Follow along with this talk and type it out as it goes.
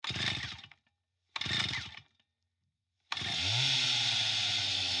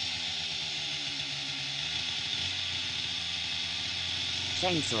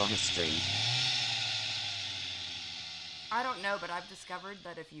Chainsaw History. I don't know, but I've discovered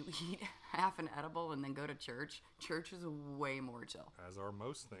that if you eat half an edible and then go to church, church is way more chill. As are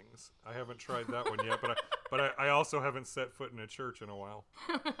most things. I haven't tried that one yet, but I also haven't set foot in a church in a while.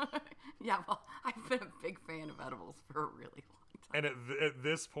 Yeah, well, I've been a big fan of edibles for a really long time. And at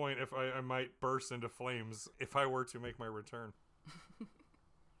this point, if I might burst into flames if I were to make my return.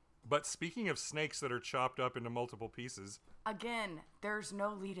 But speaking of snakes that are chopped up into multiple pieces... Again, there's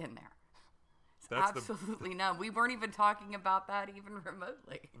no lead in there. That's absolutely none. We weren't even talking about that even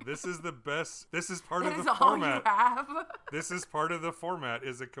remotely. This is the best. This is part That of is the all format. you have. This is part of the format,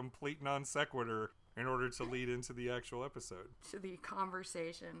 is a complete non sequitur in order to lead into the actual episode. To the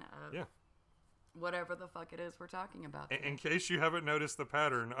conversation of Yeah. whatever the fuck it is we're talking about today. In case you haven't noticed the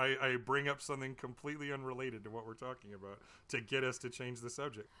pattern, I bring up something completely unrelated to what we're talking about to get us to change the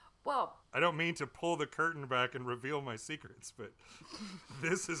subject. Well, I don't mean to pull the curtain back and reveal my secrets, but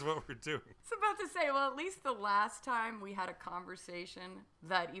this is what we're doing. I was about to say, well, at least the last time we had a conversation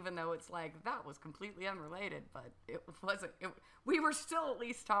that, even though it's like, that was completely unrelated, but it wasn't, we were still at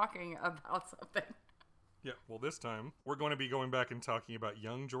least talking about something. Yeah, well, this time, we're going to be going back and talking about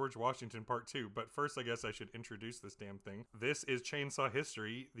Young George Washington Part 2. But first, I guess I should introduce this damn thing. This is Chainsaw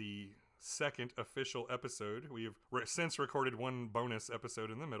History, the second official episode. We have since recorded one bonus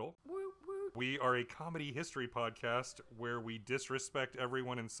episode in the middle. Woo, woo. We are a comedy history podcast where we disrespect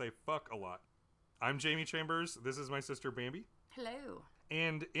everyone and say fuck a lot. I'm Jamie Chambers. This is my sister Bambi. Hello.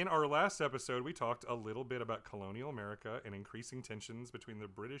 And in our last episode, we talked a little bit about colonial America and increasing tensions between the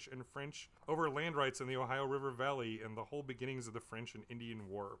British and French over land rights in the Ohio River Valley and the whole beginnings of the French and Indian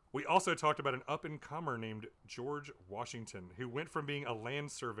War. We also talked about an up-and-comer named George Washington, who went from being a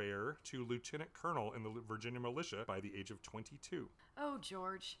land surveyor to lieutenant colonel in the Virginia militia by the age of 22. Oh,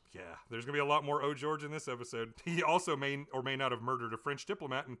 George. Yeah, there's going to be a lot more Oh George in this episode. He also may or may not have murdered a French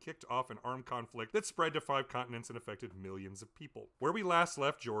diplomat and kicked off an armed conflict that spread to 5 continents and affected millions of people. Where we last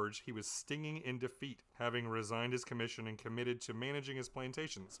left George, he was stinging in defeat, having resigned his commission and committed to managing his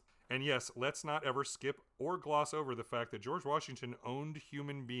plantations. And yes, let's not ever skip or gloss over the fact that George Washington owned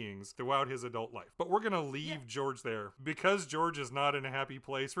human beings throughout his adult life. But we're going to leave George there. Because George is not in a happy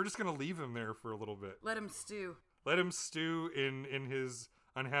place, we're just going to leave him there for a little bit. Let him stew. Let him stew in his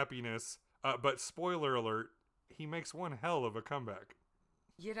unhappiness. But spoiler alert, he makes one hell of a comeback.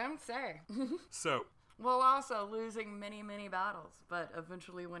 You don't say. So... Well, also losing many, many battles, but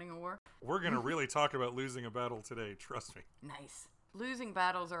eventually winning a war. We're going to really talk about losing a battle today, trust me. Nice. Losing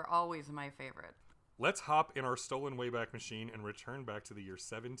battles are always my favorite. Let's hop in our stolen Wayback Machine and return back to the year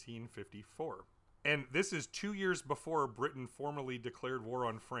 1754. And this is 2 years before Britain formally declared war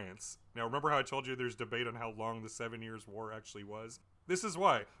on France. Now, remember how I told you there's debate on how long the 7 Years' War actually was? This is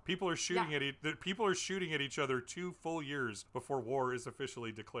why. People are shooting at each other 2 full years before war is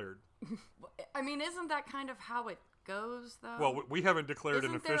officially declared. I mean, isn't that kind of how it goes, though? Well, we haven't declared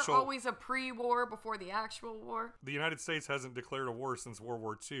an official... Isn't there always a pre-war before the actual war? The United States hasn't declared a war since World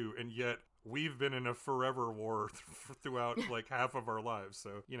War II, and yet we've been in a forever war throughout like half of our lives.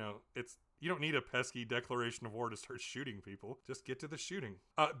 So, you know, you don't need a pesky declaration of war to start shooting people. Just get to the shooting.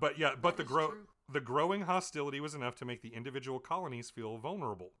 But the growing hostility was enough to make the individual colonies feel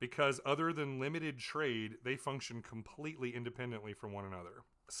vulnerable, because other than limited trade, they function completely independently from one another.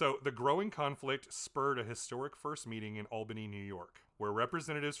 So the growing conflict spurred a historic first meeting in Albany, New York, where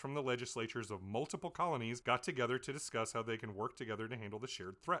representatives from the legislatures of multiple colonies got together to discuss how they can work together to handle the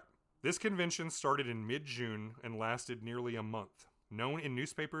shared threat. This convention started in mid-June and lasted nearly a month, known in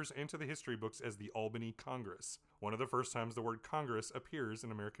newspapers and to the history books as the Albany Congress, one of the first times the word Congress appears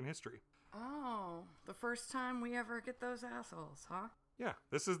in American history. Oh, the first time we ever get those assholes, huh? Yeah,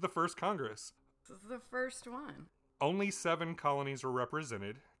 this is the first Congress. This is the first one. Only 7 colonies were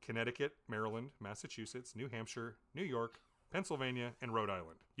represented: Connecticut, Maryland, Massachusetts, New Hampshire, New York, Pennsylvania, and Rhode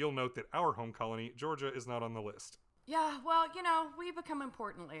Island. You'll note that our home colony, Georgia, is not on the list. Yeah, well, you know, we become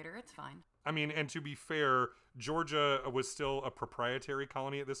important later. It's fine. I mean, and to be fair, Georgia was still a proprietary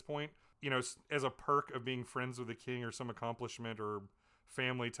colony at this point. You know, as a perk of being friends with the king or some accomplishment or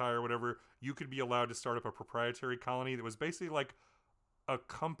family tie or whatever, you could be allowed to start up a proprietary colony that was basically like a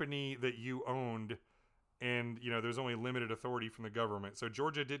company that you owned, and, you know, there's only limited authority from the government. So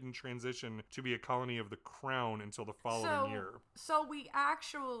Georgia didn't transition to be a colony of the crown until the following year. So we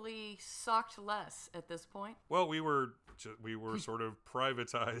actually sucked less at this point? Well, we were sort of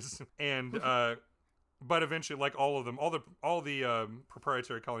privatized, and but eventually, like all of them, all the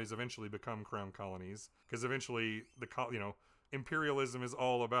proprietary colonies eventually become crown colonies, because eventually imperialism is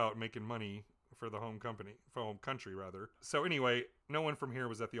all about making money for the home country rather. So anyway, no one from here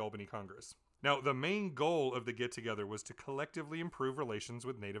was at the Albany Congress. Now, the main goal of the get-together was to collectively improve relations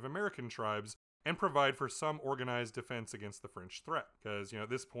with Native American tribes and provide for some organized defense against the French threat. Because, at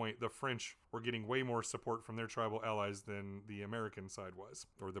this point, the French were getting way more support from their tribal allies than the American side was.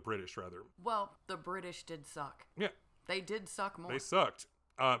 Or the British, rather. Well, the British did suck. Yeah. They did suck more. They sucked.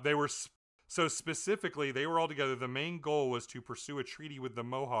 So specifically, they were all together. The main goal was to pursue a treaty with the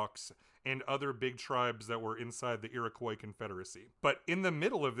Mohawks and other big tribes that were inside the Iroquois Confederacy. But in the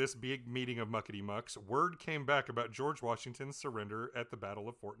middle of this big meeting of muckety-mucks, word came back about George Washington's surrender at the Battle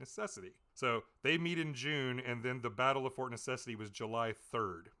of Fort Necessity. So they meet in June, and then the Battle of Fort Necessity was July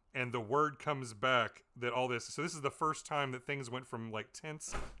 3rd. And the word comes back that all this... So this is the first time that things went from,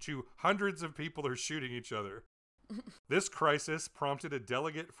 tents to hundreds of people are shooting each other. This crisis prompted a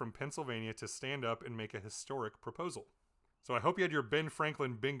delegate from Pennsylvania to stand up and make a historic proposal. So I hope you had your Ben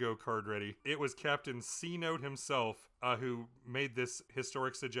Franklin bingo card ready. It was Captain C. Note himself who made this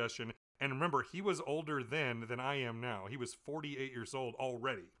historic suggestion. And remember, he was older then than I am now. He was 48 years old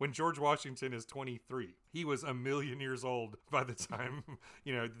already. When George Washington is 23. He was a million years old by the time,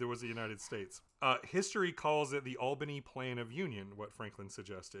 there was the United States. History calls it the Albany Plan of Union, what Franklin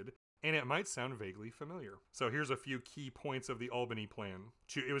suggested. And it might sound vaguely familiar. So here's a few key points of the Albany Plan.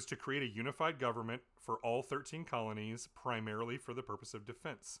 It was to create a unified government for all 13 colonies, primarily for the purpose of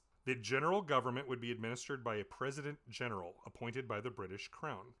defense. The general government would be administered by a president general appointed by the British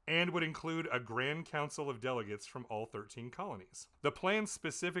Crown, and would include a Grand Council of delegates from all 13 colonies. The plan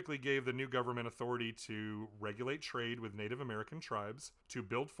specifically gave the new government authority to regulate trade with Native American tribes, to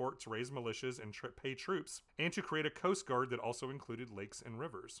build forts, raise militias, and pay troops, and to create a coast guard that also included lakes and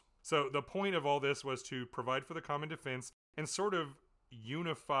rivers. So the point of all this was to provide for the common defense and sort of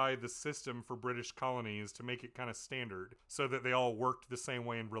unify the system for British colonies to make it kind of standard so that they all worked the same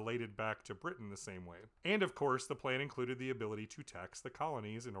way and related back to Britain the same way. And of course, the plan included the ability to tax the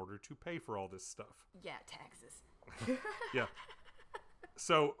colonies in order to pay for all this stuff. Yeah, taxes. Yeah.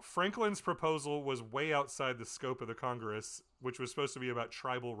 So Franklin's proposal was way outside the scope of the Congress, which was supposed to be about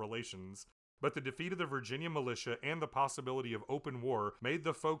tribal relations. But the defeat of the Virginia militia and the possibility of open war made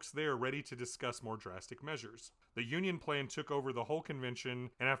the folks there ready to discuss more drastic measures. The Union plan took over the whole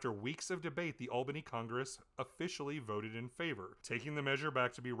convention, and after weeks of debate, the Albany Congress officially voted in favor, taking the measure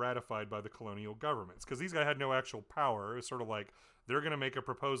back to be ratified by the colonial governments. Because these guys had no actual power. It was sort of like they're going to make a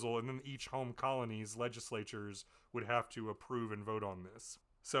proposal, and then each home colony's legislatures would have to approve and vote on this.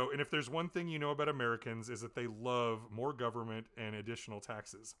 So, and if there's one thing you know about Americans is that they love more government and additional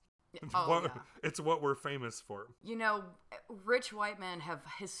taxes. It's what we're famous for. Rich white men have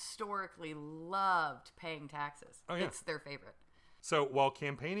historically loved paying taxes. Oh, yeah. It's their favorite. So while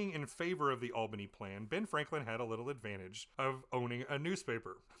campaigning in favor of the Albany Plan, Ben Franklin had a little advantage of owning a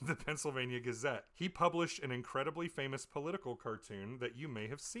newspaper, the Pennsylvania Gazette. He published an incredibly famous political cartoon that you may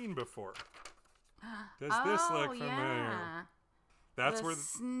have seen before. Does this look familiar? Yeah. That's where the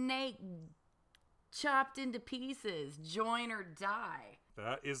snake chopped into pieces, join or die.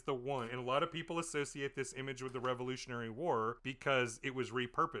 That is the one. And a lot of people associate this image with the Revolutionary War because it was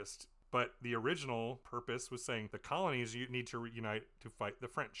repurposed. But the original purpose was saying the colonies need to unite to fight the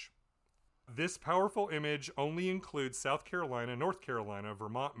French. This powerful image only includes South Carolina, North Carolina,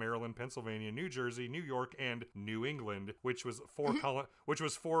 Vermont, Maryland, Pennsylvania, New Jersey, New York, and New England, which was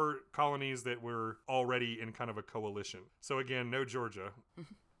four colonies that were already in kind of a coalition. So again, no Georgia.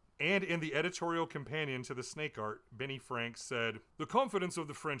 And in the editorial companion to the snake art, Benny Frank said, "The confidence of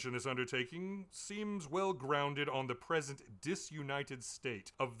the French in this undertaking seems well grounded on the present disunited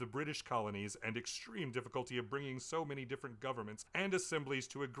state of the British colonies and extreme difficulty of bringing so many different governments and assemblies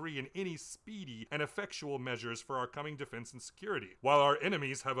to agree in any speedy and effectual measures for our coming defense and security, while our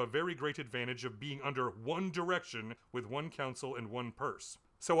enemies have a very great advantage of being under one direction with one council and one purse."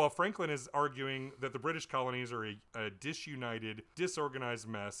 So while Franklin is arguing that the British colonies are a disunited, disorganized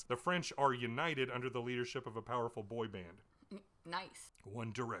mess, the French are united under the leadership of a powerful boy band. Nice.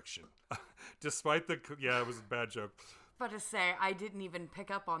 One Direction. Despite the... Yeah, it was a bad joke. But to say, I didn't even pick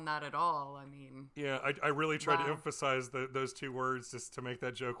up on that at all. I mean... Yeah, I really tried to emphasize those two words just to make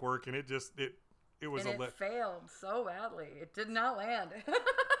that joke work, and it was and it failed so badly. It did not land.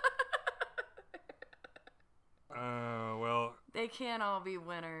 Well... They can't all be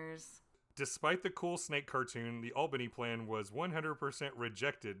winners. Despite the cool snake cartoon, the Albany Plan was 100%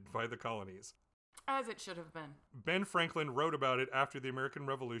 rejected by the colonies. As it should have been. Ben Franklin wrote about it after the American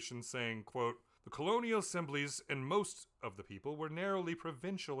Revolution, saying, quote, "The colonial assemblies and most of the people were narrowly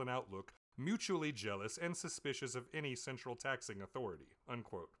provincial in outlook, mutually jealous and suspicious of any central taxing authority,"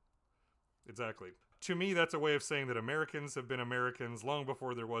 unquote. Exactly. To me, that's a way of saying that Americans have been Americans long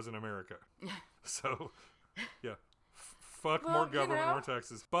before there was an America. So, yeah. Fuck more government, more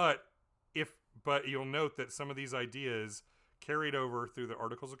taxes. But But you'll note that some of these ideas carried over through the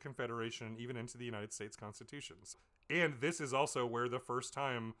Articles of Confederation and even into the United States constitutions. And this is also where the first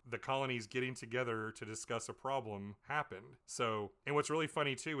time the colonies getting together to discuss a problem happened. So, and what's really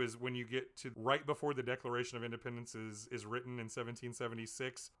funny too is when you get to right before the Declaration of Independence is written in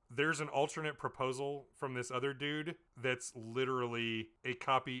 1776, there's an alternate proposal from this other dude that's literally a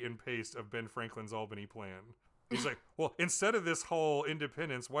copy and paste of Ben Franklin's Albany Plan. He's like, well, instead of this whole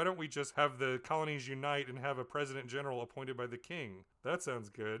independence, why don't we just have the colonies unite and have a president general appointed by the king? That sounds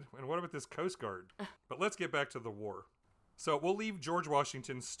good. And what about this Coast Guard? But let's get back to the war. So we'll leave George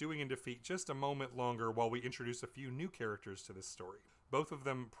Washington stewing in defeat just a moment longer while we introduce a few new characters to this story. Both of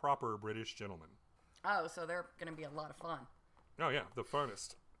them proper British gentlemen. Oh, so they're going to be a lot of fun. Oh yeah, the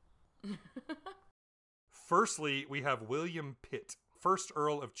funnest. Firstly, we have William Pitt, 1st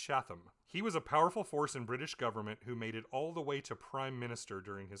Earl of Chatham. He was a powerful force in British government who made it all the way to Prime Minister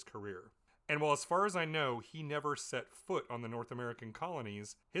during his career. And while as far as I know, he never set foot on the North American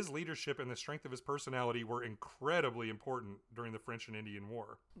colonies, his leadership and the strength of his personality were incredibly important during the French and Indian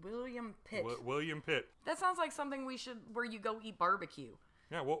War. William Pitt. William Pitt. That sounds like something where you go eat barbecue.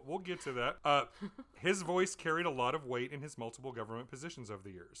 Yeah, we'll get to that. His voice carried a lot of weight in his multiple government positions over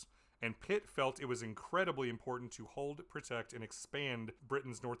the years. And Pitt felt it was incredibly important to hold, protect, and expand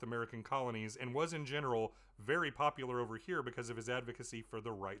Britain's North American colonies, and was in general very popular over here because of his advocacy for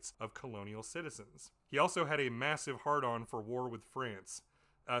the rights of colonial citizens. He also had a massive hard-on for war with France.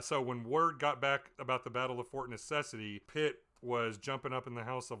 So when word got back about the Battle of Fort Necessity, Pitt was jumping up in the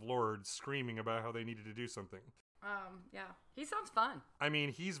House of Lords screaming about how they needed to do something. Yeah. He sounds fun. I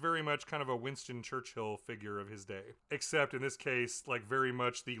mean, he's very much kind of a Winston Churchill figure of his day. Except in this case, like very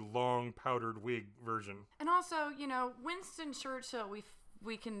much the long powdered wig version. And also, Winston Churchill,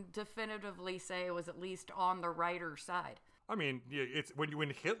 we can definitively say was at least on the righter side. I mean, yeah, it's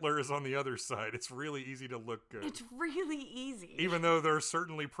when Hitler is on the other side, it's really easy to look good. It's really easy. Even though there are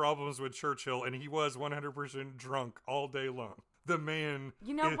certainly problems with Churchill, and he was 100% drunk all day long. The man,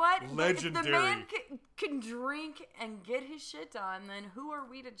 you know what? Legendary. If the man can drink and get his shit done, then who are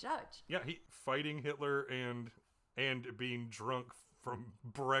we to judge? Yeah, he fighting Hitler and being drunk from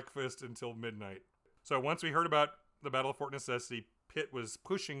breakfast until midnight. So once we heard about the Battle of Fort Necessity, Pitt was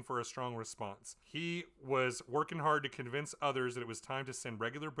pushing for a strong response. He was working hard to convince others that it was time to send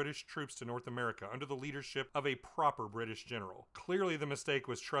regular British troops to North America under the leadership of a proper British general. Clearly the mistake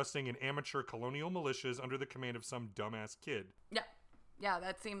was trusting in amateur colonial militias under the command of some dumbass kid. Yeah,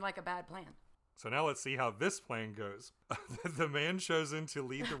 that seemed like a bad plan. So now let's see how this plan goes. The man chosen to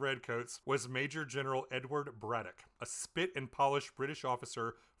lead the Redcoats was Major General Edward Braddock, a spit and polished British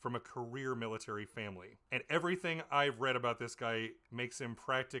officer from a career military family. And everything I've read about this guy makes him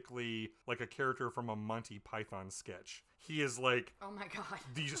practically like a character from a Monty Python sketch. He is like, oh my god,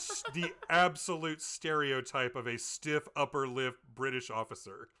 the absolute stereotype of a stiff upper lip British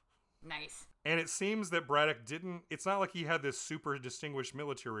officer. Nice. And it seems that Braddock it's not like he had this super distinguished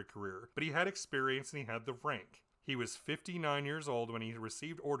military career, but he had experience and he had the rank. He was 59 years old when he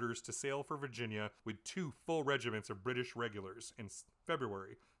received orders to sail for Virginia with 2 full regiments of British regulars in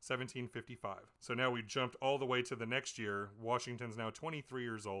February 1755. So now we jumped all the way to the next year. Washington's now 23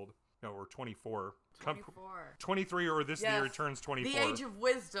 years old. No, or 24. 23, or this year he turns 24. The age of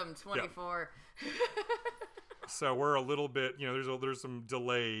wisdom, 24. Yeah. So we're a little bit, there's some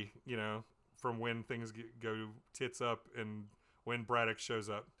delay, from when things go tits up and when Braddock shows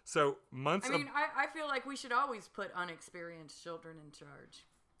up. So I feel like we should always put unexperienced children in charge.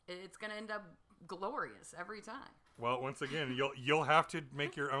 It's going to end up glorious every time. Well, once again, you'll have to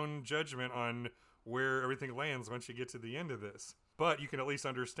make your own judgment on where everything lands once you get to the end of this. But you can at least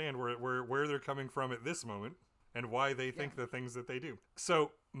understand where they're coming from at this moment and why they think the things that they do.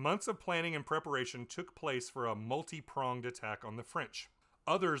 So months of planning and preparation took place for a multi-pronged attack on the French.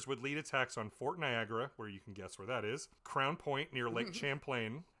 Others would lead attacks on Fort Niagara, where you can guess where that is, Crown Point near Lake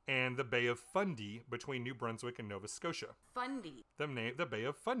Champlain, and the Bay of Fundy between New Brunswick and Nova Scotia. Fundy. The Bay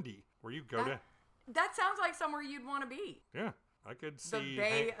of Fundy, where you go to... That sounds like somewhere you'd want to be. Yeah, I could see... The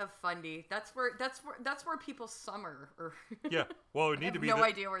Bay of Fundy. That's where people summer. Yeah, well, it would need to be... I have no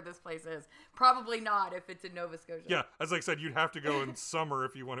idea where this place is. Probably not if it's in Nova Scotia. Yeah, as I said, you'd have to go in summer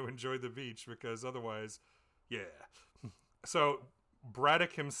if you want to enjoy the beach, because otherwise, yeah. So...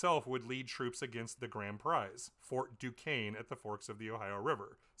 Braddock himself would lead troops against the Grand Prize, Fort Duquesne at the forks of the Ohio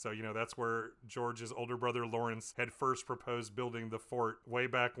River. So, that's where George's older brother Lawrence had first proposed building the fort way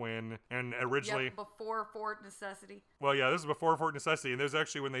back when, and originally... Yep, before Fort Necessity. Well, yeah, this is before Fort Necessity, and there's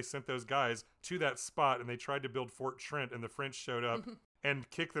actually when they sent those guys to that spot, and they tried to build Fort Trent, and the French showed up, and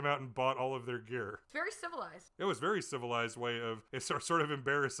kicked them out and bought all of their gear. It's very civilized. It was a very civilized way of, it's sort of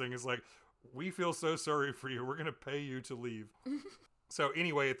embarrassing. It's like, we feel so sorry for you. We're going to pay you to leave. So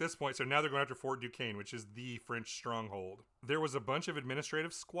anyway, at this point, so now they're going after Fort Duquesne, which is the French stronghold. There was a bunch of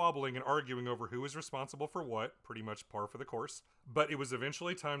administrative squabbling and arguing over who was responsible for what, pretty much par for the course. But it was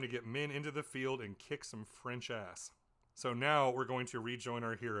eventually time to get men into the field and kick some French ass. So now we're going to rejoin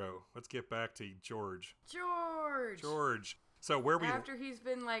our hero. Let's get back to George. George. So after he's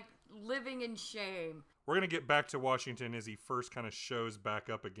been like living in shame. We're going to get back to Washington as he first kind of shows back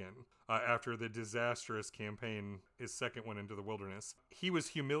up again after the disastrous campaign, his second one into the wilderness. He was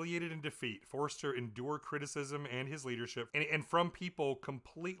humiliated in defeat, forced to endure criticism and his leadership, and from people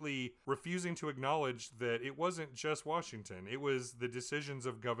completely refusing to acknowledge that it wasn't just Washington. It was the decisions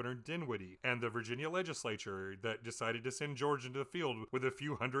of Governor Dinwiddie and the Virginia legislature that decided to send George into the field with a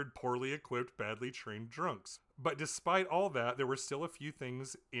few hundred poorly equipped, badly trained drunks. But despite all that, there were still a few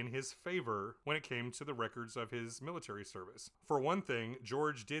things in his favor when it came to the records of his military service. For one thing,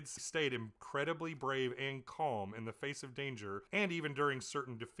 George did stay incredibly brave and calm in the face of danger, and even during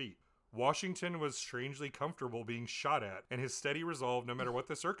certain defeat. Washington was strangely comfortable being shot at, and his steady resolve, no matter what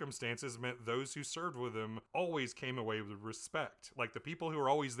the circumstances, meant those who served with him always came away with respect. Like, the people who were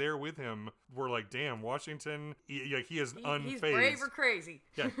always there with him were like, damn, Washington, he is unfazed. He's brave or crazy.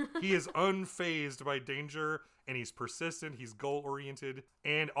 Yeah, he is unfazed by danger, and he's persistent, he's goal-oriented,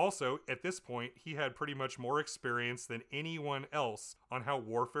 and also, at this point, he had pretty much more experience than anyone else on how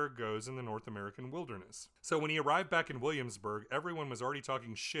warfare goes in the North American wilderness. So when he arrived back in Williamsburg, everyone was already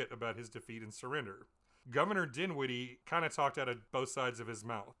talking shit about his defeat and surrender. Governor Dinwiddie kind of talked out of both sides of his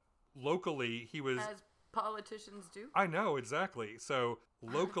mouth. Locally, he was... As politicians do. I know, exactly. So,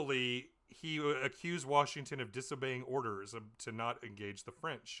 locally, he accused Washington of disobeying orders to not engage the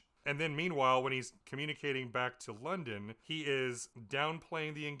French. And then meanwhile, when he's communicating back to London, he is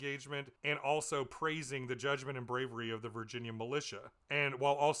downplaying the engagement and also praising the judgment and bravery of the Virginia militia. And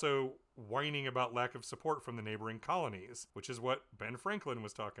while also whining about lack of support from the neighboring colonies, which is what Ben Franklin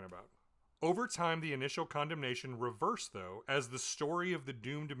was talking about. Over time, the initial condemnation reversed, though, as the story of the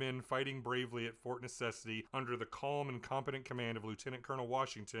doomed men fighting bravely at Fort Necessity under the calm and competent command of Lieutenant Colonel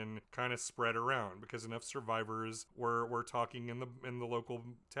Washington kind of spread around because enough survivors were talking in the local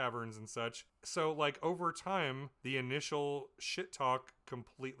taverns and such. So, like, over time, the initial shit talk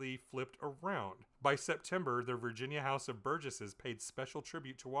completely flipped around. By September, the Virginia House of Burgesses paid special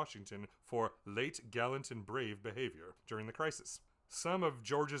tribute to Washington for late gallant and brave behavior during the crisis. Some of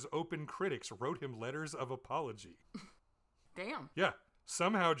George's open critics wrote him letters of apology. Damn. Yeah.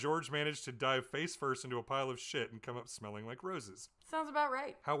 Somehow George managed to dive face first into a pile of shit and come up smelling like roses. Sounds about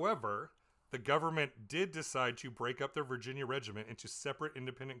right. However, the government did decide to break up the Virginia regiment into separate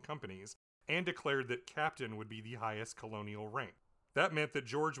independent companies and declared that captain would be the highest colonial rank. That meant that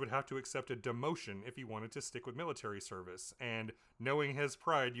George would have to accept a demotion if he wanted to stick with military service, and knowing his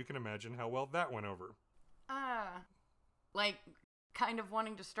pride, you can imagine how well that went over. Like... kind of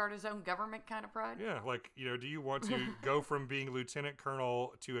wanting to start his own government kind of pride? Yeah, like, do you want to go from being lieutenant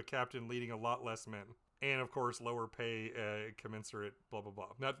colonel to a captain leading a lot less men? And, of course, lower pay, commensurate, blah, blah,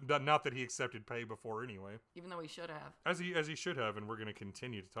 blah. Not that he accepted pay before anyway. Even though he should have. As he should have, and we're going to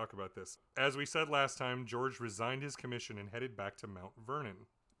continue to talk about this. As we said last time, George resigned his commission and headed back to Mount Vernon.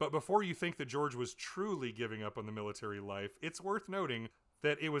 But before you think that George was truly giving up on the military life, it's worth noting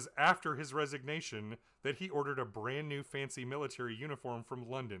that it was after his resignation that he ordered a brand new fancy military uniform from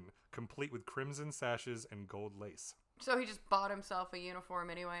London, complete with crimson sashes and gold lace. So he just bought himself a uniform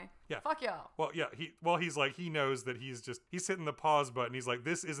anyway? Yeah. Fuck y'all. Well, yeah, he's like, he knows that he's hitting the pause button. He's like,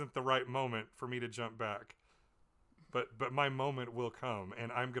 this isn't the right moment for me to jump back. But my moment will come,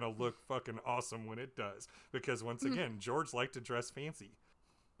 and I'm going to look fucking awesome when it does. Because once again, George liked to dress fancy.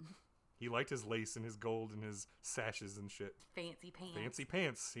 He liked his lace and his gold and his sashes and shit. Fancy pants. Fancy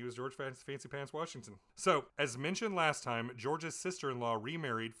pants. He was George Fancy Pants Washington. So, as mentioned last time, George's sister-in-law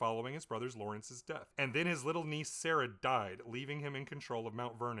remarried following his brother Lawrence's death. And then his little niece Sarah died, leaving him in control of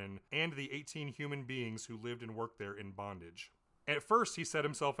Mount Vernon and the 18 human beings who lived and worked there in bondage. At first, he set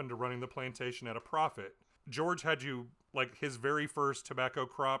himself into running the plantation at a profit. George had to, like, his very first tobacco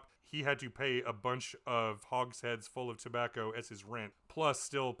crop, he had to pay a bunch of hogsheads full of tobacco as his rent, plus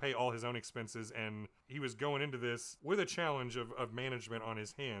still pay all his own expenses, and he was going into this with a challenge of management on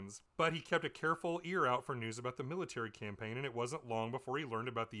his hands. But he kept a careful ear out for news about the military campaign, and it wasn't long before he learned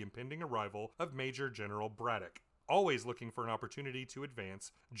about the impending arrival of Major General Braddock. Always looking for an opportunity to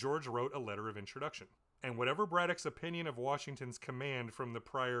advance, George wrote a letter of introduction. And whatever Braddock's opinion of Washington's command from the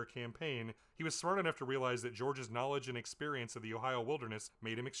prior campaign, he was smart enough to realize that George's knowledge and experience of the Ohio wilderness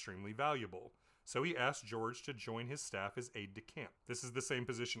made him extremely valuable. So he asked George to join his staff as aide-de-camp. This is the same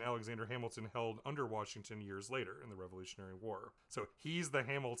position Alexander Hamilton held under Washington years later in the Revolutionary War. So he's the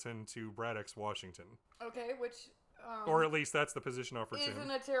Hamilton to Braddock's Washington. Okay, which... or at least that's the position offered to him.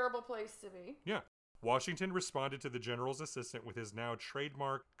 Isn't a terrible place to be. Yeah. Washington responded to the general's assistant with his now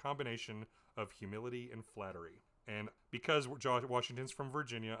trademark combination of humility and flattery. And because Washington's from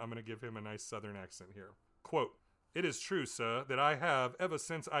Virginia, I'm going to give him a nice southern accent here. Quote, "It is true, sir, that I have, ever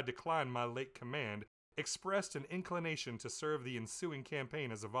since I declined my late command, expressed an inclination to serve the ensuing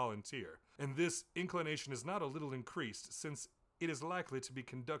campaign as a volunteer. And this inclination is not a little increased, since it is likely to be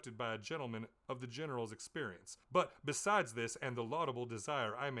conducted by a gentleman of the general's experience. But besides this and the laudable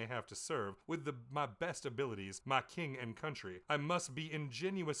desire I may have to serve, with my best abilities, my king and country, I must be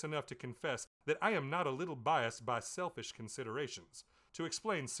ingenuous enough to confess that I am not a little biased by selfish considerations. To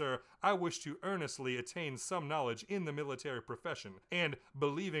explain, sir, I wish to earnestly attain some knowledge in the military profession, and,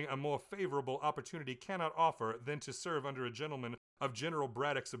 believing a more favorable opportunity cannot offer than to serve under a gentleman of General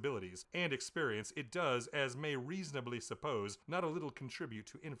Braddock's abilities and experience, it does, as may reasonably suppose, not a little contribute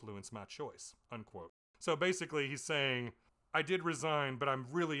to influence my choice." Unquote. So basically he's saying, I did resign, but I'm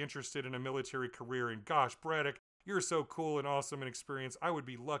really interested in a military career, and gosh, Braddock, you're so cool and awesome and experienced. I would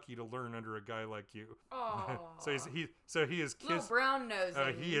be lucky to learn under a guy like you. Oh. So he is Little kissed. brown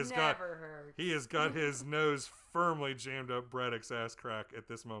nosing He has never hurts. He has got his nose firmly jammed up Braddock's ass crack at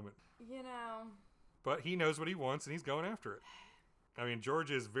this moment. You know. But he knows what he wants and he's going after it. I mean,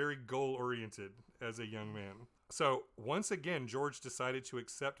 George is very goal-oriented as a young man. So, once again, George decided to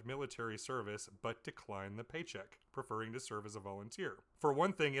accept military service, but decline the paycheck, preferring to serve as a volunteer. For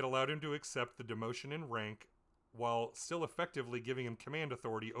one thing, it allowed him to accept the demotion in rank while still effectively giving him command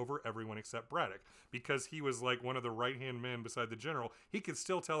authority over everyone except Braddock. Because he was like one of the right-hand men beside the general, he could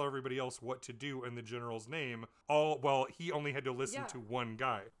still tell everybody else what to do in the general's name, all while he only had to listen to one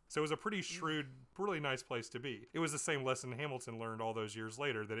guy. So it was a pretty shrewd, really nice place to be. It was the same lesson Hamilton learned all those years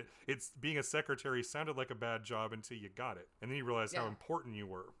later, that it's being a secretary sounded like a bad job until you got it. And then you realized how important you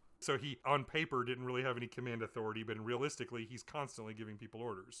were. So he, on paper, didn't really have any command authority, but realistically, he's constantly giving people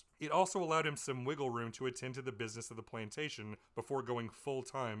orders. It also allowed him some wiggle room to attend to the business of the plantation before going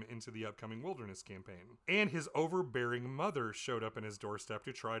full-time into the upcoming wilderness campaign. And his overbearing mother showed up in his doorstep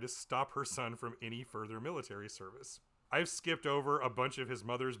to try to stop her son from any further military service. I've skipped over a bunch of his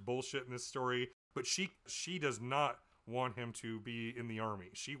mother's bullshit in this story, but she does not want him to be in the army.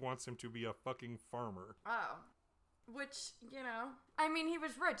 She wants him to be a fucking farmer. Oh. Which, you know, I mean, he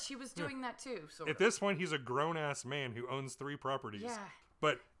was rich. He was doing that too. At this point, he's a grown-ass man who owns 3 properties. Yeah.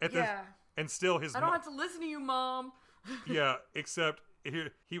 But and still his I don't have to listen to you, Mom. Yeah, except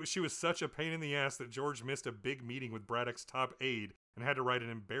she was such a pain in the ass that George missed a big meeting with Braddock's top aide and had to write an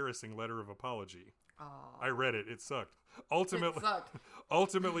embarrassing letter of apology. Oh. I read it. It sucked.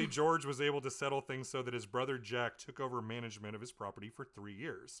 Ultimately, George was able to settle things so that his brother Jack took over management of his property for 3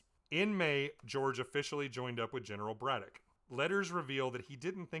 years. In May, George officially joined up with General Braddock. Letters reveal that he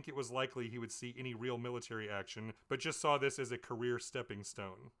didn't think it was likely he would see any real military action, but just saw this as a career stepping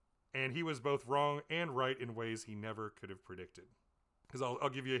stone. And he was both wrong and right in ways he never could have predicted. Because I'll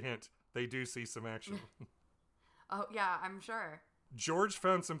give you a hint. They do see some action. Oh, yeah, I'm sure. George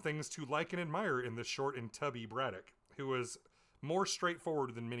found some things to like and admire in the short and tubby Braddock, who was more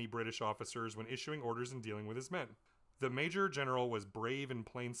straightforward than many British officers when issuing orders and dealing with his men. The Major General was brave and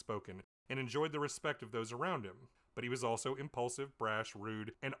plain-spoken, and enjoyed the respect of those around him, but he was also impulsive, brash,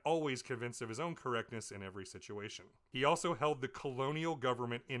 rude, and always convinced of his own correctness in every situation. He also held the colonial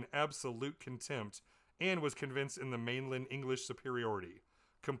government in absolute contempt, and was convinced in the mainland English superiority,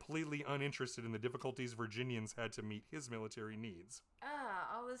 completely uninterested in the difficulties Virginians had to meet his military needs.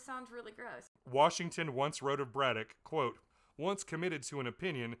 All this sounds really gross. Washington once wrote of Braddock, quote, "Once committed to an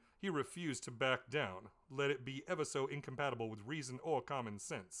opinion, he refused to back down, let it be ever so incompatible with reason or common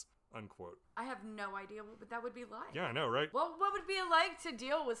sense," unquote. I have no idea what that would be like. Yeah, I know, right? Well, what would it be like to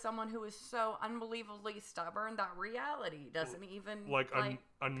deal with someone who is so unbelievably stubborn that reality doesn't even like a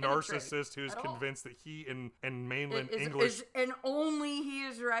narcissist who's convinced that he and mainland English and only he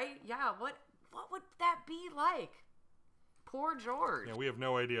is right? Yeah, what would that be like? Poor George. Yeah, we have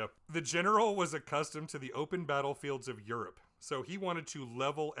no idea. The general was accustomed to the open battlefields of Europe, so he wanted to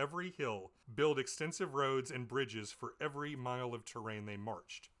level every hill, build extensive roads and bridges for every mile of terrain they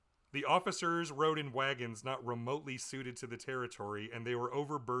marched. The officers rode in wagons not remotely suited to the territory, and they were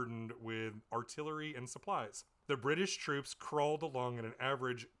overburdened with artillery and supplies. The British troops crawled along at an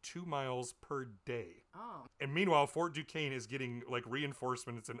average 2 miles per day. Oh. And meanwhile, Fort Duquesne is getting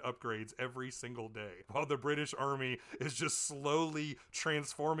reinforcements and upgrades every single day, while the British Army is just slowly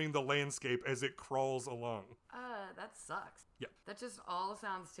transforming the landscape as it crawls along. That sucks. Yeah. That just all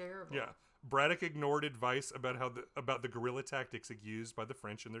sounds terrible. Yeah. Braddock ignored advice about the guerrilla tactics used by the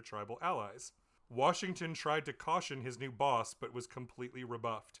French and their tribal allies. Washington tried to caution his new boss, but was completely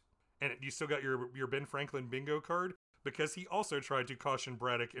rebuffed. And you still got your Ben Franklin bingo card? Because he also tried to caution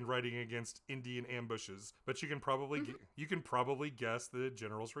Braddock in riding against Indian ambushes. But you can probably guess the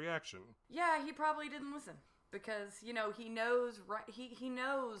general's reaction. Yeah, he probably didn't listen. Because, he knows he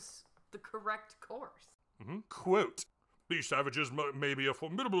knows the correct course. Mm-hmm. Quote, "These savages may be a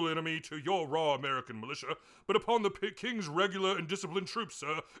formidable enemy to your raw American militia, but upon the king's regular and disciplined troops,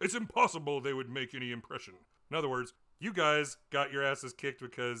 sir, it's impossible they would make any impression." In other words, you guys got your asses kicked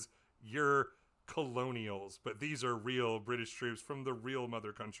because you're colonials, but these are real British troops from the real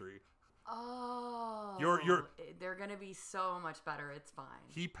mother country. Oh. They're going to be so much better. It's fine.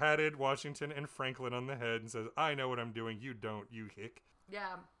 He patted Washington and Franklin on the head and says, "I know what I'm doing. You don't, you hick."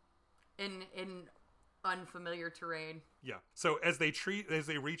 Yeah. In unfamiliar terrain. Yeah. So as they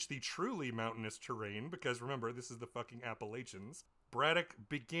reach the truly mountainous terrain, because remember, this is the fucking Appalachians, Braddock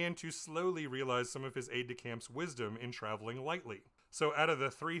began to slowly realize some of his aide-de-camp's wisdom in traveling lightly. So out of the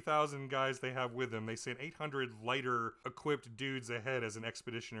 3,000 guys they have with them, they sent 800 lighter equipped dudes ahead as an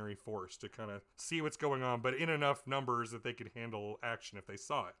expeditionary force to kind of see what's going on, but in enough numbers that they could handle action if they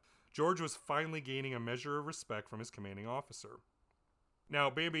saw it. George was finally gaining a measure of respect from his commanding officer. Now,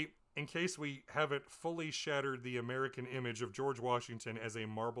 baby, in case we haven't fully shattered the American image of George Washington as a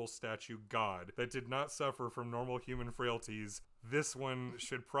marble statue god that did not suffer from normal human frailties, this one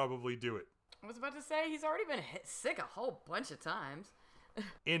should probably do it. I was about to say, he's already been sick a whole bunch of times.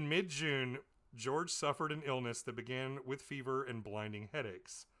 In mid-June, George suffered an illness that began with fever and blinding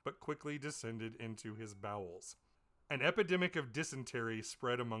headaches, but quickly descended into his bowels. An epidemic of dysentery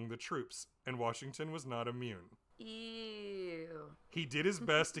spread among the troops, and Washington was not immune. Ew. He did his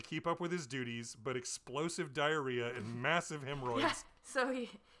best to keep up with his duties, but explosive diarrhea and massive hemorrhoids... Yeah, so he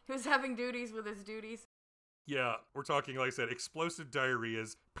was having duties with his duties? Yeah, we're talking, like I said, explosive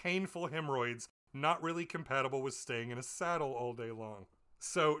diarrheas, painful hemorrhoids, not really compatible with staying in a saddle all day long.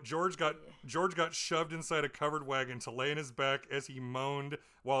 So George got shoved inside a covered wagon to lay on his back as he moaned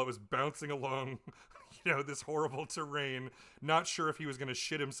while it was bouncing along, this horrible terrain, not sure if he was going to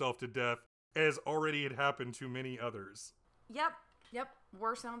shit himself to death, as already had happened to many others. Yep.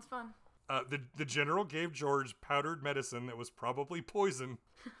 War sounds fun. The general gave George powdered medicine that was probably poison.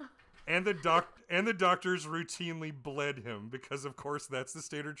 And the doctors routinely bled him because, of course, that's the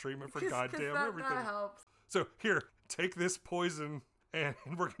standard treatment for goddamn everything. That helps. So here, take this poison, and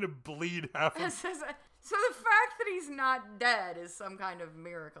we're gonna bleed half of. So the fact that he's not dead is some kind of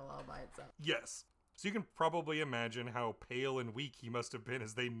miracle all by itself. Yes. So you can probably imagine how pale and weak he must have been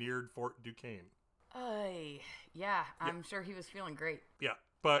as they neared Fort Duquesne. Yeah, I'm sure he was feeling great. Yeah,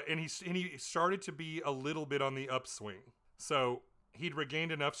 and he started to be a little bit on the upswing. So he'd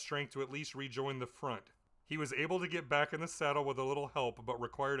regained enough strength to at least rejoin the front. He was able to get back in the saddle with a little help, but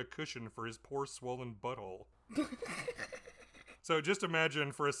required a cushion for his poor swollen butthole. So just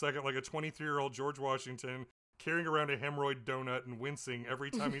imagine for a second like a 23-year-old George Washington carrying around a hemorrhoid donut and wincing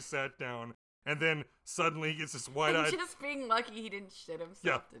every time he sat down, and then suddenly he gets this wide-eyed... And just being lucky he didn't shit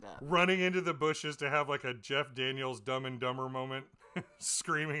himself to death. Running into the bushes to have like a Jeff Daniels Dumb and Dumber moment,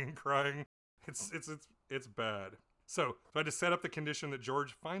 screaming and crying. It's bad. So I had to set up the condition that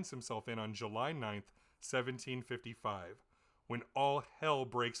George finds himself in on July 9th, 1755, when all hell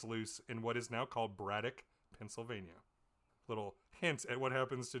breaks loose in what is now called Braddock, Pennsylvania. Little hint at what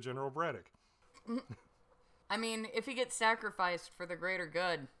happens to General Braddock. I mean, if he gets sacrificed for the greater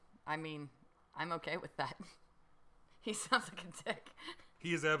good, I'm okay with that. He sounds like a dick.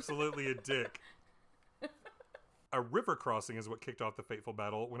 He is absolutely a dick. A river crossing is what kicked off the fateful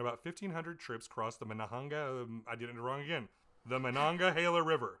battle when about 1,500 troops crossed the Monongahela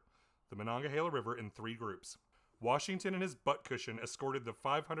River. The Monongahela River in 3 groups. Washington and his butt cushion escorted the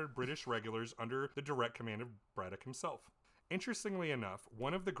 500 British regulars under the direct command of Braddock himself. Interestingly enough,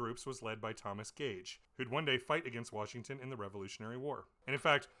 one of the groups was led by Thomas Gage, who'd one day fight against Washington in the Revolutionary War. And in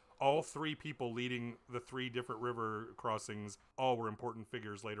fact, all 3 people leading the 3 different river crossings all were important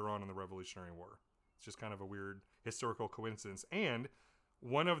figures later on in the Revolutionary War. It's just kind of a weird historical coincidence. And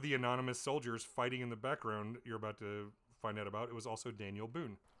one of the anonymous soldiers fighting in the background you're about to find out about, it was also Daniel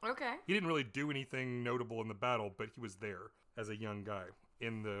Boone. Okay. He didn't really do anything notable in the battle, but he was there as a young guy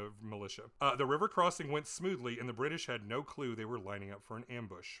in the militia. The river crossing went smoothly, and the British had no clue they were lining up for an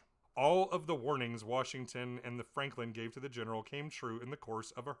ambush. All of the warnings Washington and the Franklin gave to the general came true in the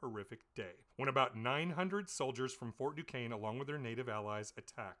course of a horrific day, when about 900 soldiers from Fort Duquesne, along with their native allies,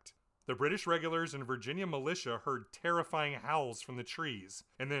 attacked. The British regulars and Virginia militia heard terrifying howls from the trees,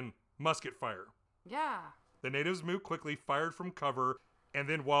 and then musket fire. Yeah. The natives moved quickly, fired from cover, and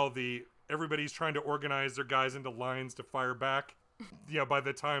then while the everybody's trying to organize their guys into lines to fire back. By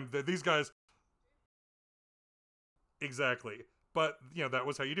the time these guys... Exactly. But, that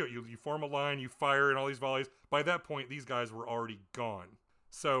was how you do it. You form a line, you fire, and all these volleys. By that point, these guys were already gone.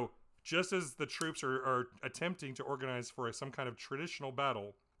 So, just as the troops are attempting to organize for some kind of traditional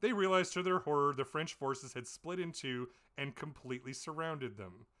battle, they realized to their horror the French forces had split in two and completely surrounded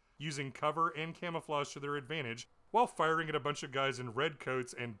them, using cover and camouflage to their advantage, while firing at a bunch of guys in red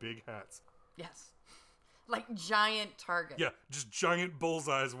coats and big hats. Yes. Like giant targets. Yeah, just giant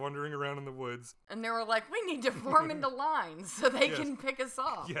bullseyes wandering around in the woods. And they were like, we need to form into lines so they can pick us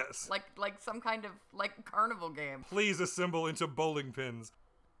off. Yes. Like some kind of carnival game. Please assemble into bowling pins.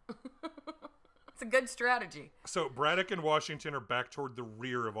 It's a good strategy. So Braddock and Washington are back toward the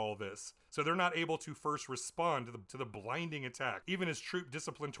rear of all this. So they're not able to first respond to the blinding attack, even as troop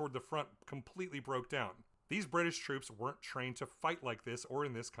discipline toward the front completely broke down. These British troops weren't trained to fight like this or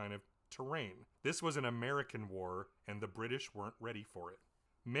in this kind of terrain. This was an American war, and the British weren't ready for it.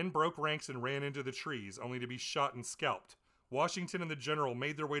 Men broke ranks and ran into the trees, only to be shot and scalped. Washington and the general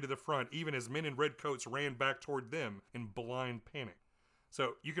made their way to the front, even as men in red coats ran back toward them in blind panic.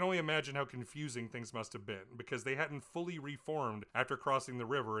 So you can only imagine how confusing things must have been, because they hadn't fully reformed after crossing the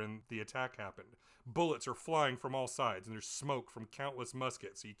river and the attack happened. Bullets are flying from all sides, and there's smoke from countless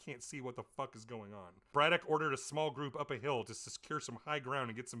muskets, so you can't see what the fuck is going on. Braddock ordered a small group up a hill to secure some high ground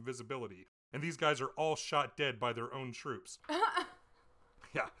and get some visibility, and these guys are all shot dead by their own troops.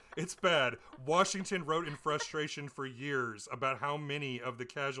 Yeah, it's bad. Washington wrote in frustration for years about how many of the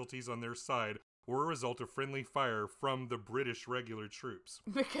casualties on their side were a result of friendly fire from the British regular troops.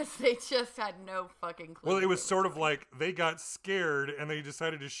 Because they just had no fucking clue. Well, it was sort of like they got scared and they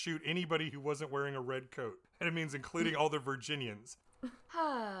decided to shoot anybody who wasn't wearing a red coat. And it means including all the Virginians.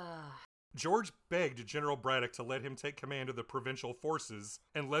 George begged General Braddock to let him take command of the provincial forces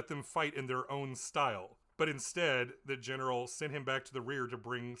and let them fight in their own style. But instead, the general sent him back to the rear to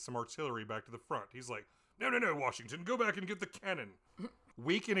bring some artillery back to the front. He's like, no, Washington, go back and get the cannon.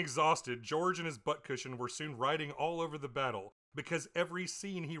 Weak and exhausted, George and his butt cushion were soon riding all over the battle, because every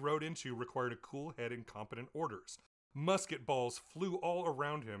scene he rode into required a cool head and competent orders. Musket balls flew all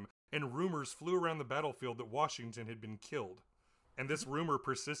around him, and rumors flew around the battlefield that Washington had been killed. And this rumor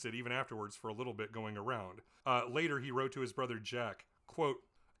persisted even afterwards for a little bit going around. Later, he wrote to his brother Jack, quote,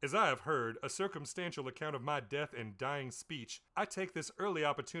 "As I have heard a circumstantial account of my death and dying speech, I take this early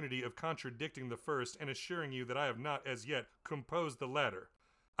opportunity of contradicting the first and assuring you that I have not as yet composed the latter.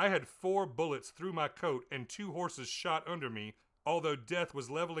 I had 4 bullets through my coat and 2 horses shot under me. Although death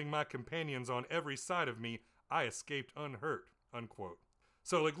was leveling my companions on every side of me, I escaped unhurt." Unquote.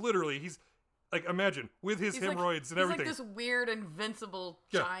 So, literally, he's, imagine, with his hemorrhoids and everything. He's like this weird, invincible,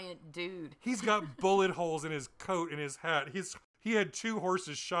 giant dude. He's got bullet holes in his coat and his hat. He had 2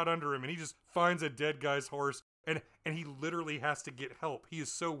 horses shot under him, and he just finds a dead guy's horse, and he literally has to get help. He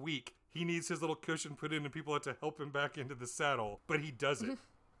is so weak. He needs his little cushion put in, and people have to help him back into the saddle, but he does it.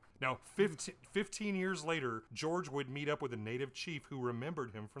 Now, 15 years later, George would meet up with a native chief who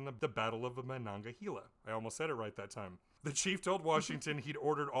remembered him from the Battle of Monongahela. I almost said it right that time. The chief told Washington he'd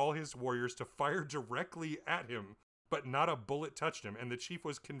ordered all his warriors to fire directly at him, but not a bullet touched him, and the chief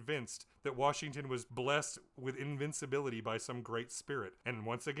was convinced that Washington was blessed with invincibility by some great spirit. And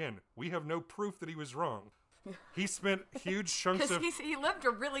once again, we have no proof that he was wrong. He spent huge chunks of... Because he lived a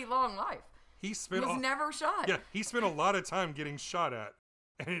really long life. He was never shot. Yeah, he spent a lot of time getting shot at,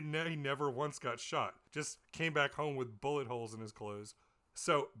 and he never once got shot. Just came back home with bullet holes in his clothes.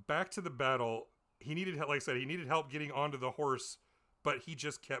 So, back to the battle, he needed, like I said, he needed help getting onto the horse, but he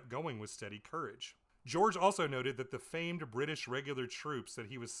just kept going with steady courage. George also noted that the famed British regular troops that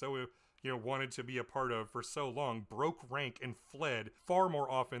he was so, wanted to be a part of for so long broke rank and fled far more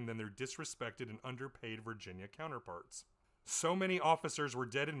often than their disrespected and underpaid Virginia counterparts. So many officers were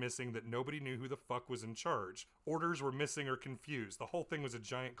dead and missing that nobody knew who the fuck was in charge. Orders were missing or confused. The whole thing was a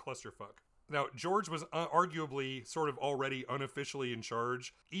giant clusterfuck. Now, George was arguably sort of already unofficially in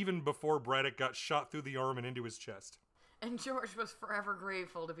charge, even before Braddock got shot through the arm and into his chest. And George was forever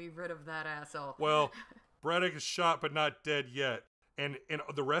grateful to be rid of that asshole. Well, Braddock is shot but not dead yet. And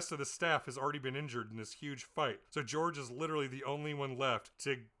the rest of the staff has already been injured in this huge fight. So George is literally the only one left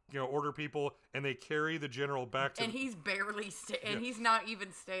to, order people, and they carry the general back to... And he's barely... he's not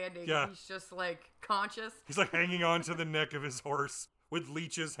even standing. Yeah. He's just, conscious. He's, hanging on to the neck of his horse with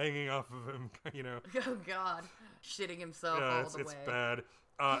leeches hanging off of him, Oh, God. Shitting himself all the way. It's bad.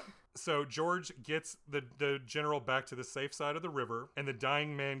 So George gets the general back to the safe side of the river, and the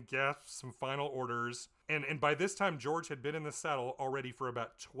dying man gasps some final orders. And by this time, George had been in the saddle already for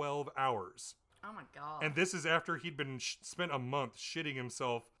about 12 hours. Oh my God. And this is after he'd been spent a month shitting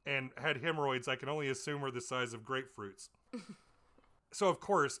himself and had hemorrhoids I can only assume are the size of grapefruits. So, of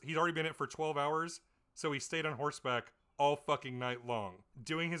course, he'd already been in it for 12 hours, so he stayed on horseback all fucking night long,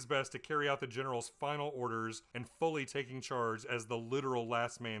 doing his best to carry out the general's final orders and fully taking charge as the literal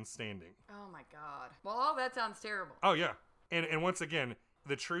last man standing. Oh my God. Well, all that sounds terrible. Oh, yeah. And once again,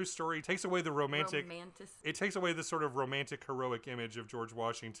 the true story takes away the it takes away the sort of romantic heroic image of George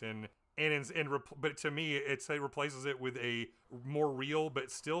Washington, but to me it replaces it with a more real but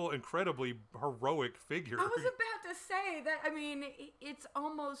still incredibly heroic figure. I was about to say that. I mean, it's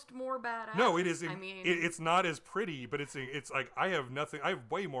almost more badass. No, it is. I mean, it's not as pretty, but it's like I have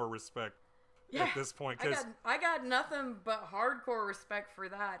way more respect at this point, because I got nothing but hardcore respect for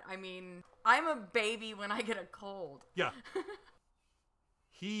that. I mean, I'm a baby when I get a cold. Yeah.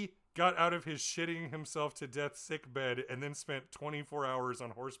 He got out of his shitting himself to death sick bed and then spent 24 hours on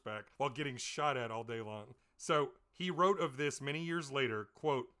horseback while getting shot at all day long. So he wrote of this many years later,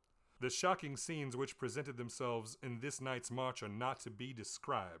 quote, "The shocking scenes which presented themselves in this night's march are not to be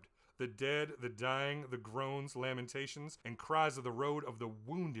described. The dead, the dying, the groans, lamentations, and cries of the road of the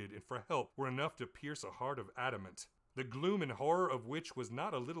wounded and for help were enough to pierce a heart of adamant. The gloom and horror of which was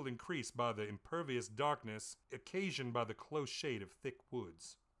not a little increased by the impervious darkness occasioned by the close shade of thick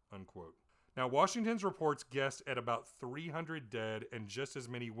woods." Unquote. Now, Washington's reports guessed at about 300 dead and just as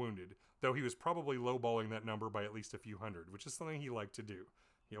many wounded, though he was probably lowballing that number by at least a few hundred, which is something he liked to do.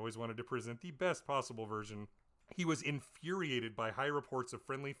 He always wanted to present the best possible version. He was infuriated by high reports of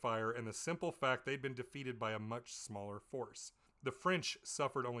friendly fire and the simple fact they'd been defeated by a much smaller force. The French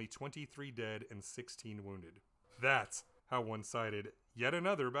suffered only 23 dead and 16 wounded. That's how one-sided yet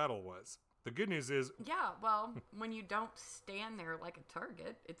another battle was. The good news is... Yeah, well, when you don't stand there like a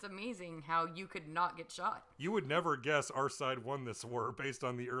target, it's amazing how you could not get shot. You would never guess our side won this war based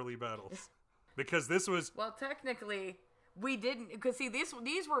on the early battles. Because this was... Well, technically, we didn't... Because, see, these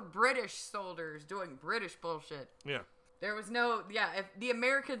were British soldiers doing British bullshit. Yeah. There was no... Yeah, if the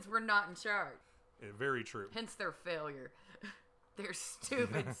Americans were not in charge. Yeah, very true. Hence their failure. Their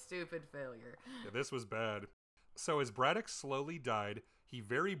stupid, stupid failure. Yeah, this was bad. So as Braddock slowly died, he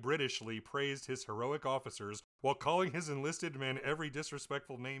very Britishly praised his heroic officers while calling his enlisted men every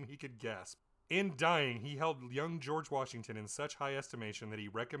disrespectful name he could gasp. In dying, he held young George Washington in such high estimation that he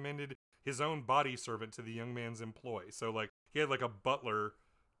recommended his own body servant to the young man's employ. So, like, he had, like, a butler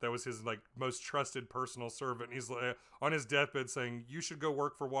that was his, like, most trusted personal servant. He's on his deathbed saying, "You should go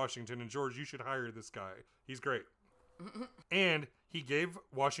work for Washington, and George, you should hire this guy. He's great." And he gave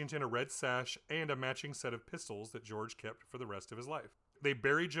Washington a red sash and a matching set of pistols that George kept for the rest of his life. They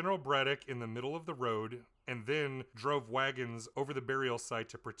buried General Braddock in the middle of the road and then drove wagons over the burial site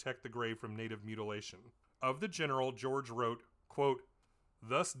to protect the grave from native mutilation. Of the general, George wrote, quote,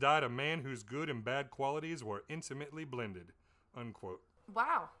 "Thus died a man whose good and bad qualities were intimately blended." Unquote.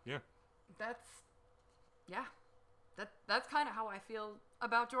 Wow. Yeah. That's kind of how I feel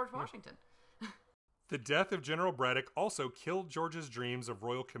about George Washington. The death of General Braddock also killed George's dreams of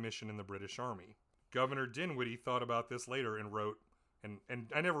royal commission in the British Army. Governor Dinwiddie thought about this later and wrote, and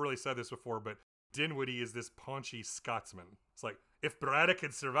I never really said this before, but Dinwiddie is this paunchy Scotsman. It's like, if Braddock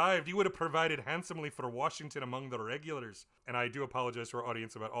had survived, he would have provided handsomely for Washington among the regulars. And I do apologize to our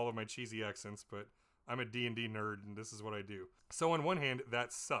audience about all of my cheesy accents, but I'm a D&D nerd, and this is what I do. So on one hand,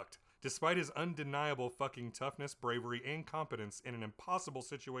 that sucked. Despite his undeniable fucking toughness, bravery, and competence in an impossible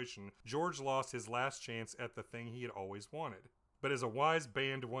situation, George lost his last chance at the thing he had always wanted. But as a wise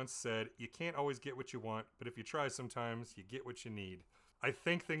band once said, you can't always get what you want, but if you try sometimes, you get what you need. I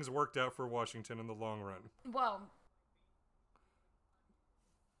think things worked out for Washington in the long run. Well...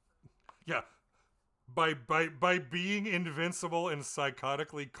 Yeah. By being invincible and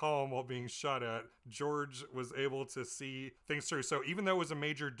psychotically calm while being shot at, George was able to see things through. So even though it was a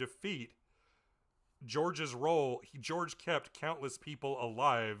major defeat, George's role, George kept countless people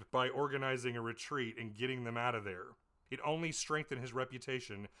alive by organizing a retreat and getting them out of there. It only strengthened his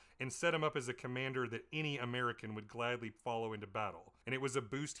reputation and set him up as a commander that any American would gladly follow into battle. And it was a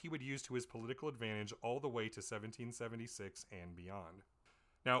boost he would use to his political advantage all the way to 1776 and beyond.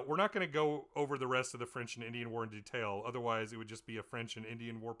 Now, we're not going to go over the rest of the French and Indian War in detail, otherwise it would just be a French and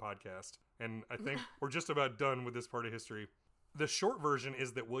Indian War podcast. And I think we're just about done with this part of history. The short version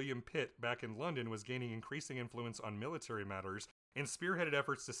is that William Pitt, back in London, was gaining increasing influence on military matters and spearheaded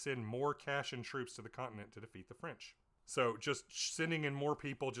efforts to send more cash and troops to the continent to defeat the French. So just sending in more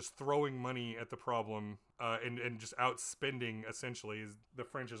people, just throwing money at the problem, and just outspending, essentially, the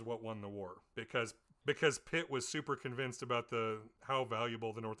French is what won the war. Because because Pitt was super convinced about how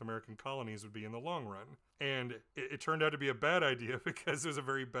valuable the North American colonies would be in the long run. And it turned out to be a bad idea because it was a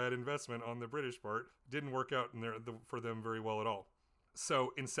very bad investment on the British part. Didn't work out for them very well at all.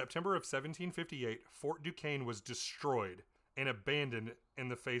 So in September of 1758, Fort Duquesne was destroyed and abandoned in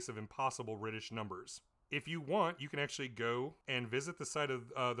the face of impossible British numbers. If you want, you can actually go and visit the site of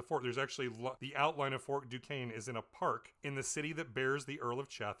the fort. There's actually the outline of Fort Duquesne is in a park in the city that bears the Earl of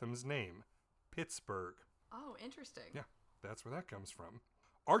Chatham's name, Pittsburgh. Oh, interesting. Yeah, that's where that comes from.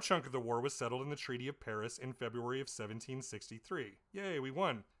 Our chunk of the war was settled in the Treaty of Paris in February of 1763. Yay, we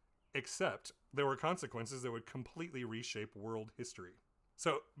won. Except there were consequences that would completely reshape world history.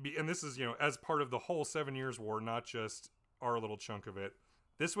 So, and this is, as part of the whole 7 Years' War, not just our little chunk of it.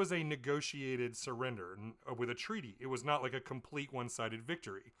 This was a negotiated surrender with a treaty. It was not like a complete one-sided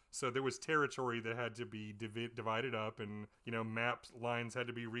victory. So there was territory that had to be divided up, and, map lines had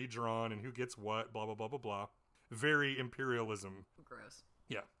to be redrawn, and who gets what, blah, blah, blah, blah, blah. Very imperialism. Gross.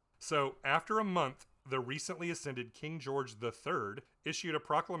 Yeah. So after a month, the recently ascended King George III issued a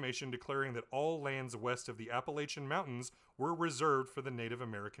proclamation declaring that all lands west of the Appalachian Mountains were reserved for the Native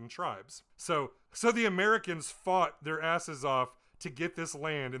American tribes. So the Americans fought their asses off to get this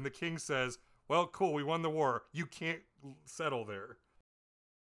land, and the king says, well, cool, we won the war. You can't settle there.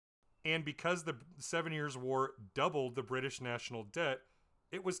 And because the 7 Years' War doubled the British national debt,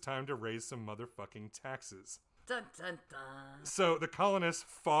 it was time to raise some motherfucking taxes. Dun, dun, dun. So the colonists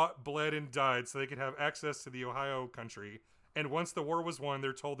fought, bled, and died so they could have access to the Ohio country. And once the war was won,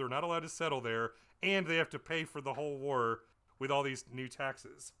 they're told they're not allowed to settle there, and they have to pay for the whole war with all these new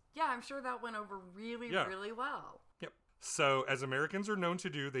taxes. Yeah, I'm sure that went over really well. Yep. So, as Americans are known to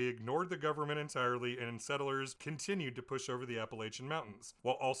do, they ignored the government entirely, and settlers continued to push over the Appalachian Mountains,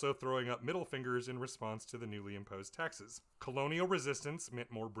 while also throwing up middle fingers in response to the newly imposed taxes. Colonial resistance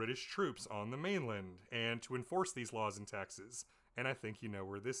meant more British troops on the mainland, and to enforce these laws and taxes. And I think you know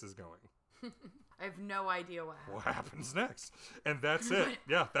where this is going. I have no idea what happens. What happens next? And that's it.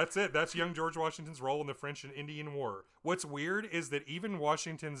 Yeah, that's it. That's young George Washington's role in the French and Indian War. What's weird is that even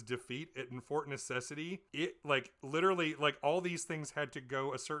Washington's defeat at Fort Necessity, it literally all these things had to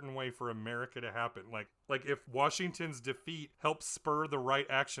go a certain way for America to happen. Like if Washington's defeat helped spur the right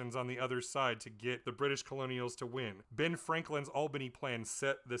actions on the other side to get the British colonials to win. Ben Franklin's Albany Plan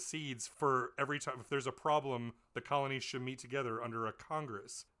set the seeds for every time if there's a problem, the colonies should meet together under a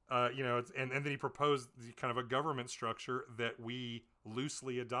Congress. And then he proposed kind of a government structure that we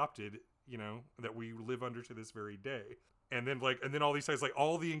loosely adopted, that we live under to this very day. And then all these things,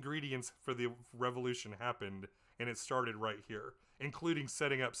 all the ingredients for the revolution happened, and it started right here, including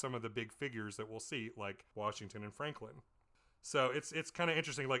setting up some of the big figures that we'll see, like Washington and Franklin. So it's kind of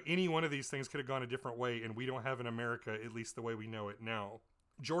interesting. Any one of these things could have gone a different way, and we don't have an America, at least the way we know it now.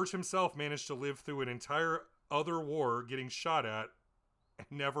 George himself managed to live through an entire other war getting shot at,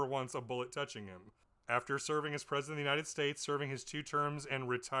 never once a bullet touching him. After serving as President of the United States, serving his 2 terms, and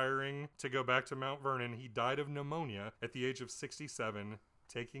retiring to go back to Mount Vernon, he died of pneumonia at the age of 67,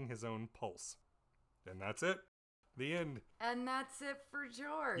 taking his own pulse. And that's it. The end. And that's it for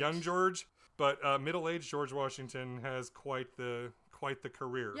George. Young George, but middle-aged George Washington has quite the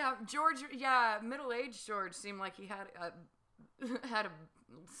career. Yeah, middle-aged George seemed like he had a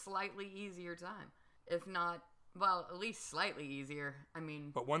slightly easier time, if not. Well, at least slightly easier. I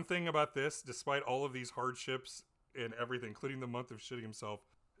mean... But one thing about this, despite all of these hardships and everything, including the month of shitting himself,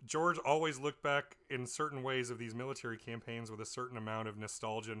 George always looked back in certain ways of these military campaigns with a certain amount of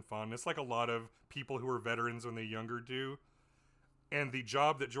nostalgia and fondness, like a lot of people who were veterans when they're younger do. And the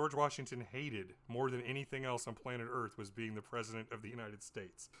job that George Washington hated more than anything else on planet Earth was being the President of the United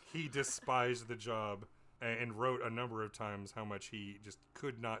States. He despised the job and wrote a number of times how much he just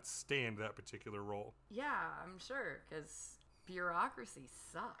could not stand that particular role. Yeah, I'm sure, because bureaucracy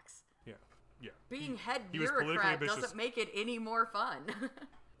sucks. Yeah. Being head bureaucrat doesn't make it any more fun.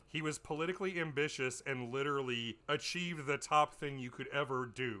 He was politically ambitious and literally achieved the top thing you could ever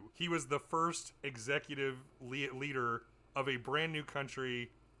do. He was the first executive leader of a brand new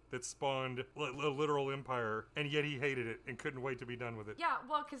country that spawned a literal empire, and yet he hated it and couldn't wait to be done with it. Yeah,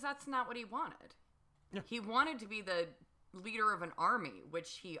 well, because that's not what he wanted. Yeah. He wanted to be the leader of an army,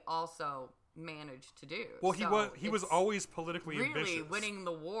 which he also managed to do. Well, he was always politically ambitious. Really, winning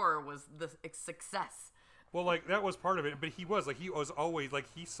the war was the success. Well, like, that was part of it, but he was always, like,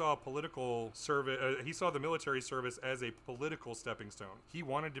 he saw political service, he saw the military service as a political stepping stone. He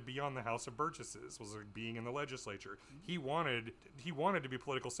wanted to be on the House of Burgesses, was like being in the legislature. He wanted to be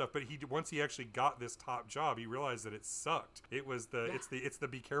political stuff, but once he actually got this top job, he realized that it sucked. It was it's the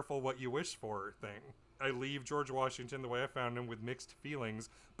be careful what you wish for thing. I leave George Washington the way I found him with mixed feelings,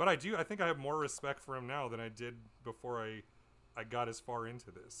 but I think I have more respect for him now than I did before I got as far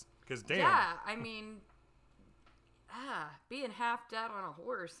into this. Because damn. Yeah, I mean, being half dead on a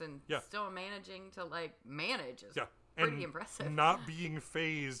horse and still managing to like manage is pretty impressive. Not being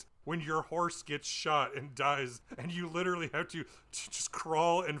phased when your horse gets shot and dies, and you literally have to just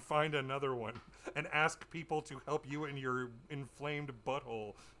crawl and find another one and ask people to help you in your inflamed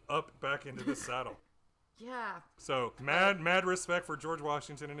butthole up back into the saddle. Yeah. So mad respect for George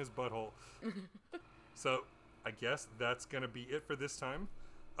Washington and his butthole. So I guess that's gonna be it for this time.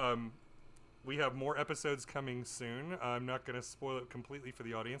 We have more episodes coming soon. I'm not going to spoil it completely for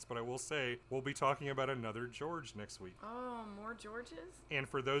the audience, but I will say we'll be talking about another George next week. Oh, more Georges? And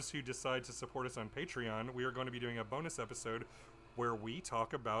for those who decide to support us on Patreon, we are going to be doing a bonus episode where we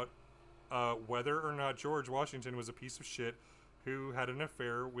talk about whether or not George Washington was a piece of shit who had an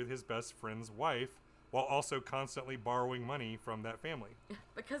affair with his best friend's wife while also constantly borrowing money from that family.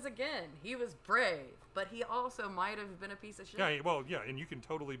 Because again, he was brave, but he also might have been a piece of shit. Yeah, well, yeah, and you can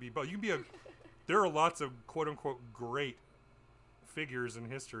totally be both. You can be there are lots of quote-unquote great figures in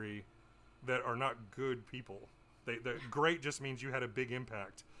history that are not good people. Great just means you had a big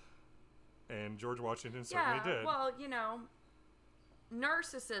impact. And George Washington certainly did. Well,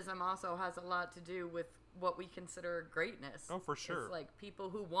 narcissism also has a lot to do with what we consider greatness. Oh, for sure. It's like people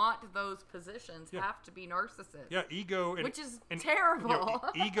who want those positions have to be narcissists. Yeah, ego. Which is terrible.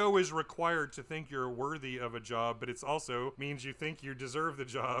 Ego is required to think you're worthy of a job, but it's also means you think you deserve the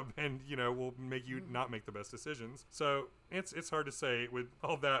job and, will make you not make the best decisions. So it's hard to say with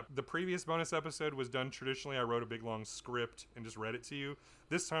all that. The previous bonus episode was done traditionally. I wrote a big long script and just read it to you.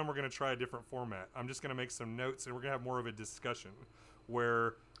 This time we're going to try a different format. I'm just going to make some notes and we're going to have more of a discussion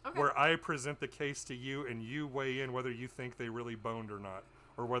where I present the case to you and you weigh in whether you think they really boned or not,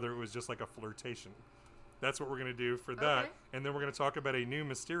 or whether it was just like a flirtation. That's what we're going to do for that. Okay. And then we're going to talk about a new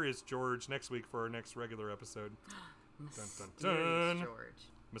Mysterious George next week for our next regular episode. Mysterious George.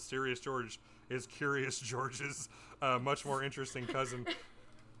 Mysterious George is Curious George's much more interesting cousin.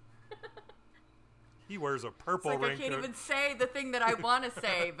 He wears a purple raincoat. I can't even say the thing that I want to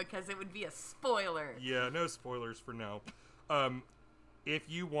say because it would be a spoiler. Yeah, no spoilers for now. If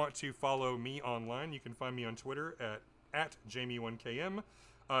you want to follow me online, you can find me on Twitter at Jamie1KM.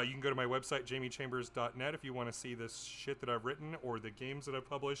 You can go to my website, jamiechambers.net, if you want to see the shit that I've written or the games that I've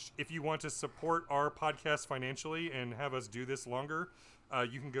published. If you want to support our podcast financially and have us do this longer,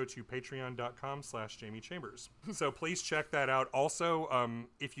 you can go to patreon.com/JamieChambers. So please check that out. Also,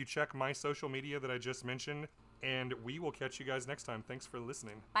 if you check my social media that I just mentioned, and we will catch you guys next time. Thanks for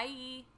listening. Bye.